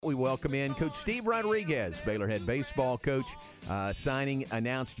We welcome in Coach Steve Rodriguez, Baylor head baseball coach, signing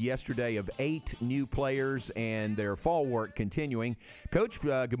announced yesterday of 8 new players and their fall work continuing. Coach,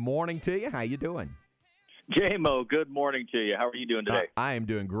 good morning to you. How you doing? J-Mo, good morning to you. How are you doing today? I am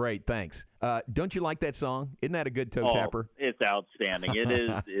doing great, thanks. Don't you like that song? Isn't that a good toe tapper? It's outstanding. It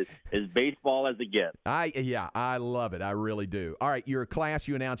is as baseball as it gets. I love it. I really do. All right, your class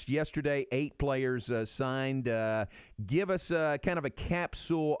you announced yesterday, 8 players signed. Give us kind of a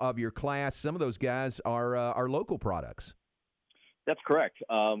capsule of your class. Some of those guys are local products. That's correct.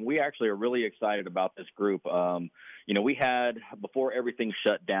 We actually are really excited about this group. We had, before everything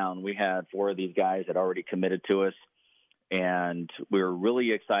shut down, we had 4 of these guys that already committed to us. And we were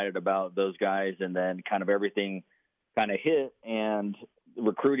really excited about those guys. And then kind of everything kind of hit and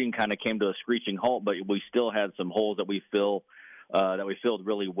recruiting kind of came to a screeching halt, but we still had some holes that we filled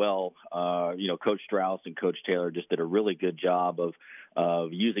really well. Coach Strauss and Coach Taylor just did a really good job of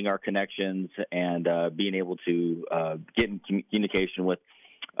using our connections and being able to get in communication with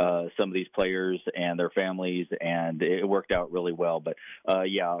some of these players and their families, and it worked out really well. But, a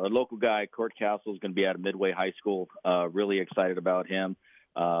local guy, Court Castle, is going to be out of Midway High School. Really excited about him.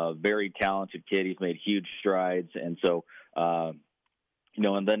 Very talented kid. He's made huge strides. And so,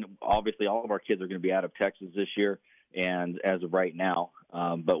 and then obviously all of our kids are going to be out of Texas this year, and as of right now.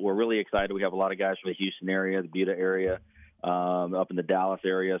 But we're really excited. We have a lot of guys from the Houston area, the Buda area, up in the Dallas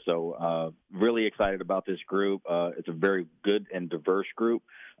area. So really excited about this group. It's a very good and diverse group.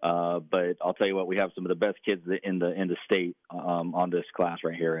 But I'll tell you what, we have some of the best kids in the state on this class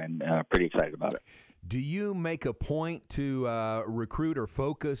right here, and pretty excited about it. Do you make a point to recruit or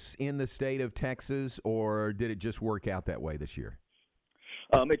focus in the state of Texas, or did it just work out that way this year?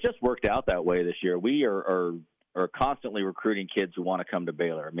 It just worked out that way this year. We are constantly recruiting kids who want to come to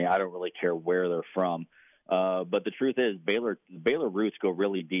Baylor. I mean, I don't really care where they're from. But the truth is, Baylor roots go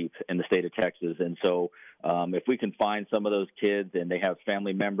really deep in the state of Texas. And so if we can find some of those kids and they have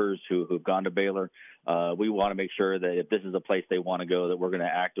family members who've gone to Baylor, we want to make sure that if this is a place they want to go, that we're going to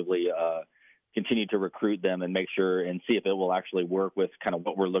actively continue to recruit them and make sure and see if it will actually work with kind of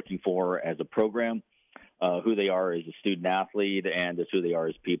what we're looking for as a program, who they are as a student athlete, and as who they are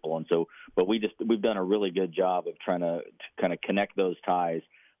as people. And so, but we've done a really good job of trying to kind of connect those ties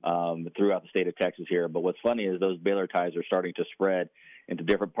throughout the state of Texas here. But what's funny is those Baylor ties are starting to spread into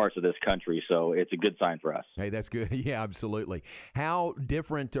different parts of this country, so it's a good sign for us. Hey, that's good. Yeah, absolutely. How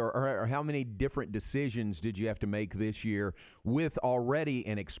different or how many different decisions did you have to make this year with already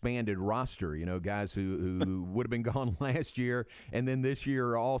an expanded roster? You know, guys who would have been gone last year, and then this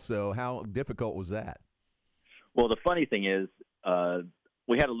year also. How difficult was that? Well, the funny thing is,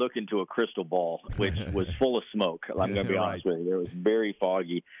 we had to look into a crystal ball, which was full of smoke. I'm going to be honest with you. It was very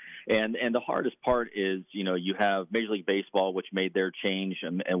foggy. And the hardest part is, you have Major League Baseball, which made their change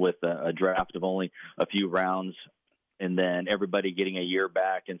and with a draft of only a few rounds, and then everybody getting a year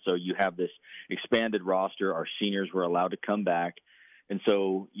back. And so you have this expanded roster. Our seniors were allowed to come back. And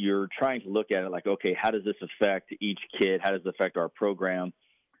so you're trying to look at it like, okay, how does this affect each kid? How does it affect our program?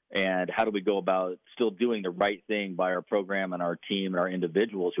 And how do we go about still doing the right thing by our program and our team and our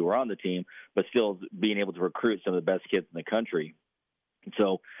individuals who are on the team, but still being able to recruit some of the best kids in the country? And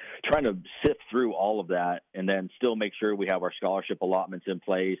so trying to sift through all of that and then still make sure we have our scholarship allotments in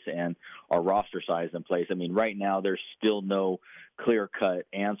place and our roster size in place. I mean, right now there's still no clear-cut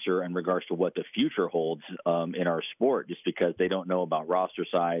answer in regards to what the future holds in our sport, just because they don't know about roster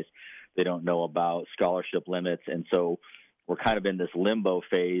size. They don't know about scholarship limits. And so we're kind of in this limbo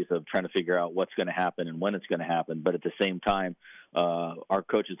phase of trying to figure out what's going to happen and when it's going to happen. But at the same time, our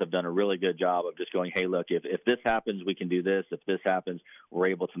coaches have done a really good job of just going, hey, look, if this happens, we can do this. If this happens, we're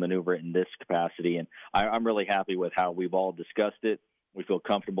able to maneuver it in this capacity. And I'm really happy with how we've all discussed it. We feel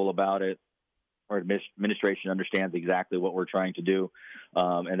comfortable about it. Our administration understands exactly what we're trying to do,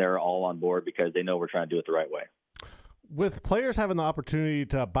 and they're all on board because they know we're trying to do it the right way. With players having the opportunity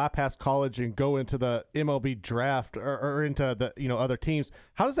to bypass college and go into the MLB draft or into the other teams,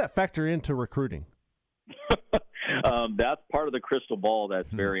 how does that factor into recruiting? That's part of the crystal ball that's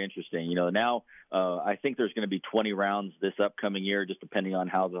very interesting. Now I think there's going to be 20 rounds this upcoming year, just depending on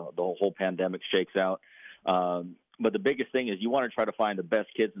how the whole pandemic shakes out. But the biggest thing is you want to try to find the best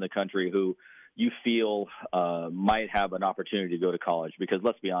kids in the country who you feel might have an opportunity to go to college. Because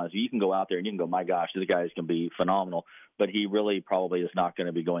let's be honest, you can go out there and you can go, my gosh, this guy is going to be phenomenal, but he really probably is not going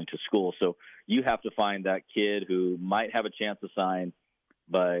to be going to school. So you have to find that kid who might have a chance to sign,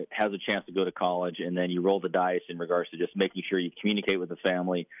 but has a chance to go to college, and then you roll the dice in regards to just making sure you communicate with the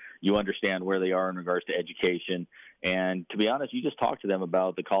family, you understand where they are in regards to education, and to be honest, you just talk to them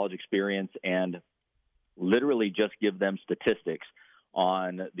about the college experience and literally just give them statistics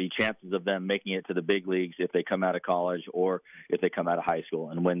on the chances of them making it to the big leagues if they come out of college or if they come out of high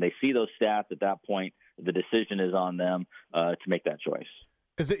school. And when they see those stats at that point, the decision is on them to make that choice.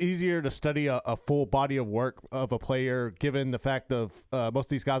 Is it easier to study a full body of work of a player, given the fact of most of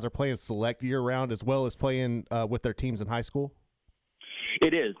these guys are playing select year-round as well as playing with their teams in high school?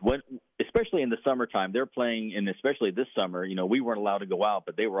 It is. Especially in the summertime, they're playing, and especially this summer, we weren't allowed to go out,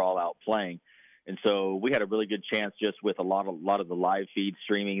 but they were all out playing. And so we had a really good chance just with a lot of the live feed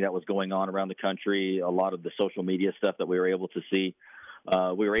streaming that was going on around the country, a lot of the social media stuff that we were able to see.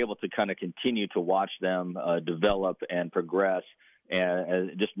 We were able to kind of continue to watch them develop and progress,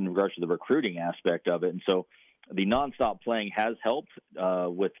 and just in regards to the recruiting aspect of it. And so the nonstop playing has helped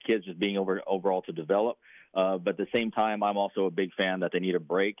with kids just being overall to develop. But at the same time, I'm also a big fan that they need a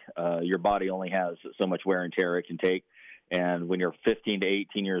break. Your body only has so much wear and tear it can take. And when you're 15 to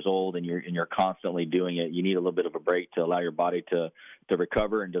 18 years old and you're constantly doing it, you need a little bit of a break to allow your body to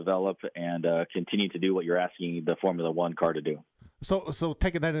recover and develop and continue to do what you're asking the Formula One car to do. So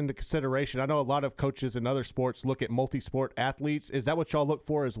taking that into consideration, I know a lot of coaches in other sports look at multi-sport athletes. Is that what y'all look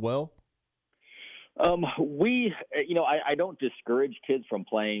for as well? I don't discourage kids from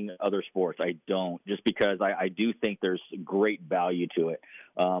playing other sports. I don't, just because I do think there's great value to it.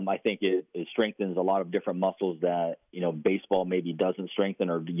 I think it strengthens a lot of different muscles that, baseball maybe doesn't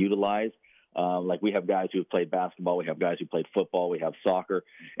strengthen or utilize. Like we have guys who've played basketball, we have guys who played football, we have soccer.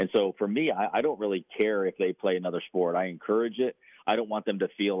 And so for me, I don't really care if they play another sport. I encourage it. I don't want them to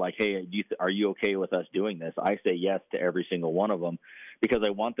feel like, hey, are you okay with us doing this? I say yes to every single one of them because I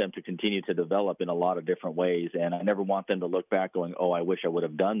want them to continue to develop in a lot of different ways. And I never want them to look back going, oh, I wish I would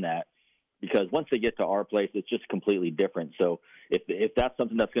have done that. Because once they get to our place, it's just completely different. So if that's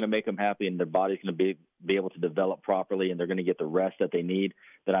something that's going to make them happy and their body's going to be able to develop properly and they're going to get the rest that they need,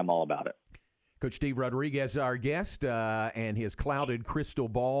 then I'm all about it. Coach Steve Rodriguez, our guest, and his clouded crystal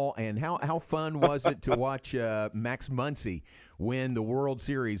ball. And how fun was it to watch Max Muncy win the World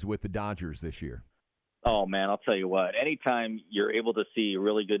Series with the Dodgers this year? Oh, man, I'll tell you what. Anytime you're able to see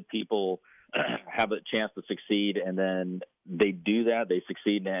really good people have a chance to succeed and then they do that, they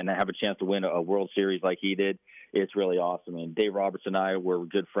succeed and have a chance to win a World Series like he did, it's really awesome. And Dave Roberts and I were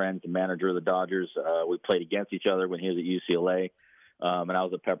good friends, the manager of the Dodgers. We played against each other when he was at UCLA. And I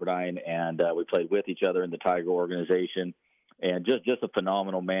was at Pepperdine, and we played with each other in the Tiger organization. And just a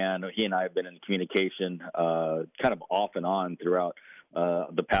phenomenal man. He and I have been in communication kind of off and on throughout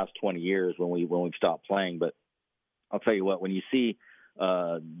the past 20 years when we've stopped playing. But I'll tell you what, when you see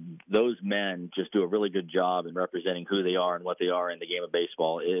those men just do a really good job in representing who they are and what they are in the game of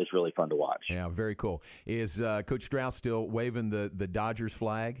baseball, it is really fun to watch. Yeah, very cool. Is Coach Strauss still waving the Dodgers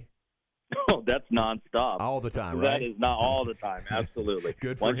flag? Oh, that's nonstop. All the time, right? That is not all the time. Absolutely.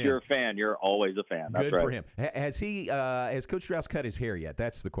 Good for Once him. You're a fan, you're always a fan. That's Good right. for him. Has Coach Strauss cut his hair yet?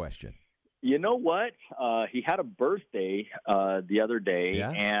 That's the question. You know what? He had a birthday the other day,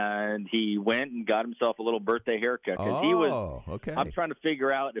 Yeah? and he went and got himself a little birthday haircut. He was. Okay. I'm trying to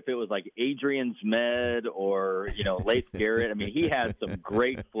figure out if it was like Adrian's Med or Leif Garrett. I mean, he had some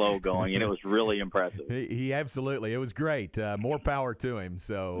great flow going, and it was really impressive. He absolutely. It was great. More power to him.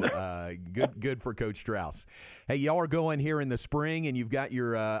 So good for Coach Strauss. Hey, y'all are going here in the spring, and you've got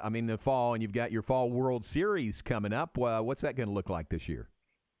the fall, and you've got your Fall World Series coming up. What's that going to look like this year?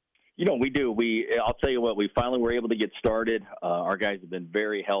 We do. I'll tell you what, we finally were able to get started. Our guys have been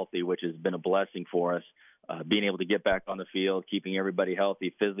very healthy, which has been a blessing for us. Being able to get back on the field, keeping everybody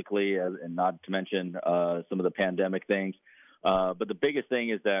healthy physically, and not to mention some of the pandemic things. But the biggest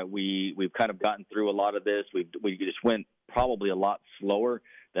thing is that we've kind of gotten through a lot of this. We just went probably a lot slower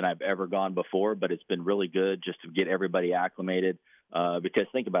than I've ever gone before, but it's been really good just to get everybody acclimated. Because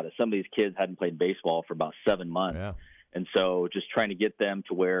think about it, some of these kids hadn't played baseball for about 7 months. Yeah. And so just trying to get them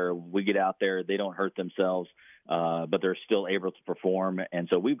to where we get out there, they don't hurt themselves, but they're still able to perform. And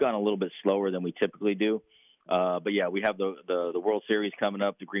so we've gone a little bit slower than we typically do. But, yeah, we have the World Series coming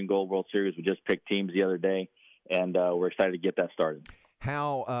up, the Green Gold World Series. We just picked teams the other day, and we're excited to get that started.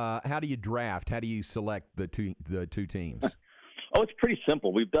 How do you draft? How do you select the two teams? Oh, it's pretty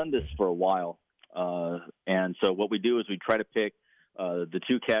simple. We've done this for a while. And so what we do is we try to pick the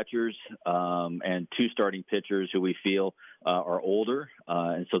two catchers and two starting pitchers who we feel are older.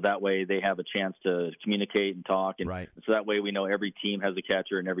 And so that way they have a chance to communicate and talk. And right. So that way we know every team has a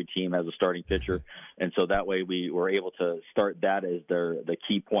catcher and every team has a starting pitcher. And so that way we were able to start that as the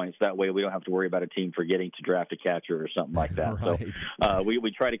key points. That way we don't have to worry about a team forgetting to draft a catcher or something like that. Right. So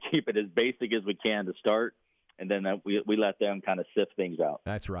we try to keep it as basic as we can to start. And then we let them kind of sift things out.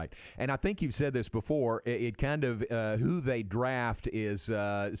 That's right. And I think you've said this before. It kind of who they draft is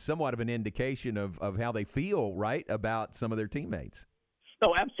somewhat of an indication of how they feel, right, about some of their teammates.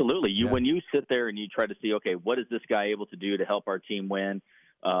 No, absolutely. Yeah. When you sit there and you try to see, okay, what is this guy able to do to help our team win?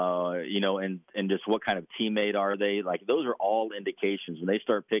 And just what kind of teammate are they? Like, those are all indications. When they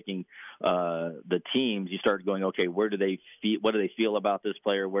start picking the teams, you start going, okay, where do they feel? What do they feel about this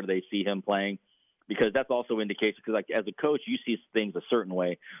player? Where do they see him playing? Because that's also indication. Because like as a coach, you see things a certain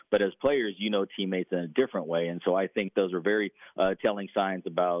way, but as players, you know teammates in a different way. And so I think those are very telling signs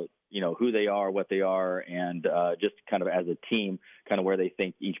about who they are, what they are, and just kind of as a team, kind of where they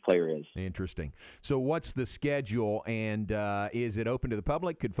think each player is. Interesting. So what's the schedule, and is it open to the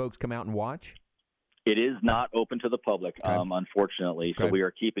public? Could folks come out and watch? It is not open to the public, Okay. Unfortunately. Okay. So we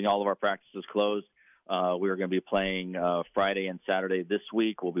are keeping all of our practices closed. We are going to be playing Friday and Saturday this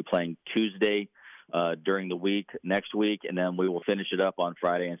week. We'll be playing Tuesday during the week next week, and then we will finish it up on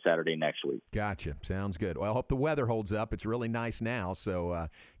Friday and Saturday next week. Gotcha. Sounds good. Well, I hope the weather holds up. It's really nice now, so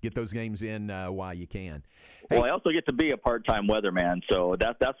get those games in while you can. Hey. Well, I also get to be a part-time weatherman, so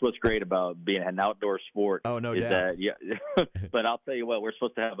that's what's great about being an outdoor sport. Oh, no is doubt. That, yeah. But I'll tell you what, we're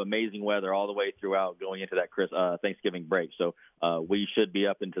supposed to have amazing weather all the way throughout going into that Thanksgiving break. So we should be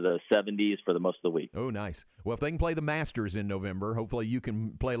up into the 70s for the most of the week. Oh, nice. Well, if they can play the Masters in November, hopefully you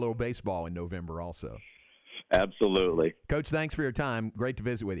can play a little baseball in November also. Absolutely. Coach, thanks for your time. Great to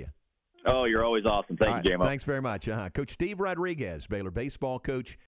visit with you. Oh, you're always awesome. Thank you, J-Mo. Thanks very much. Coach Steve Rodriguez, Baylor baseball coach.